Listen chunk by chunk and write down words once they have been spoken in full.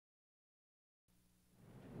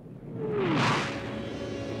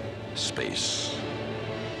space.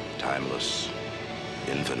 Timeless,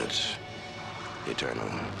 infinite, eternal.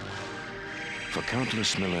 For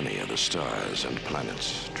countless millennia, the stars and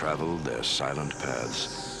planets traveled their silent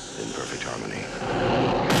paths in perfect harmony.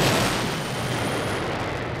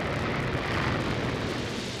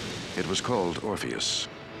 It was called Orpheus,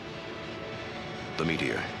 the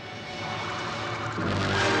Meteor.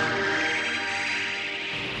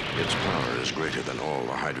 Its power is greater than all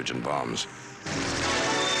the hydrogen bombs.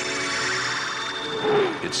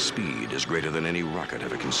 Its speed is greater than any rocket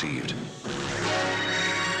ever conceived.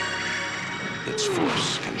 Its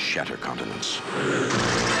force can shatter continents.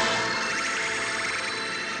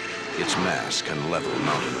 Its mass can level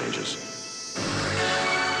mountain ranges.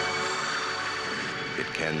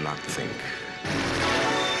 It cannot think.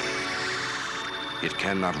 It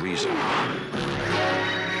cannot reason.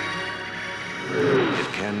 It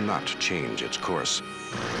cannot change its course.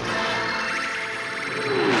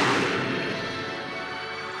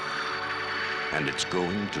 And it's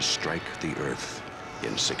going to strike the Earth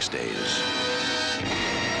in 6 days.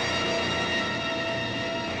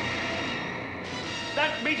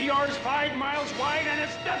 That meteor is 5 miles wide and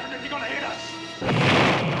it's definitely gonna hit us.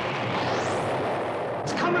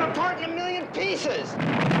 It's coming apart in a million pieces.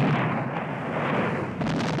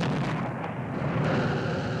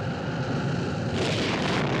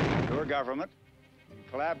 Your government, in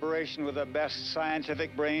collaboration with the best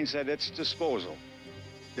scientific brains at its disposal,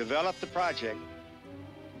 developed the project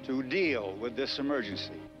to deal with this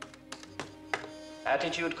emergency.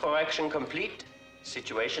 Attitude correction complete.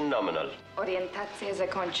 Situation nominal. Ориентация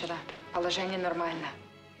закончена. Положение нормально.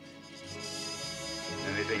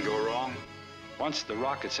 Anything go wrong? Once the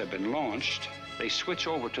rockets have been launched, they switch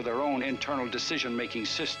over to their own internal decision-making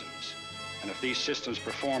systems. And if these systems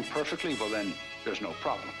perform perfectly, well then, there's no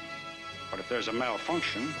problem. But if there's a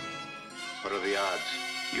malfunction, What are the odds?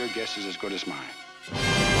 your guess is as good as mine.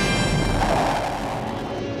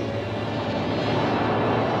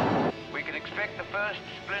 We can expect the first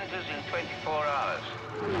splinters in 24 hours.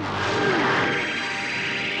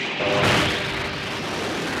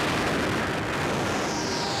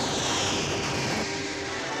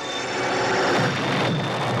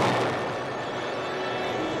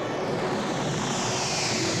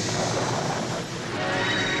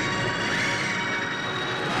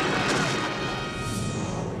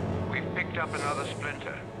 We've picked up another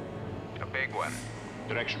splinter. A big one.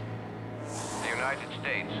 Direction. The United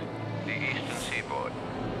States, the eastern seaboard.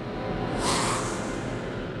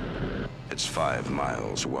 It's 5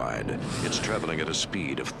 miles wide. It's traveling at a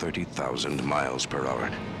speed of 30,000 miles per hour.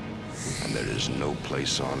 And there is no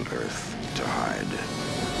place on Earth to hide.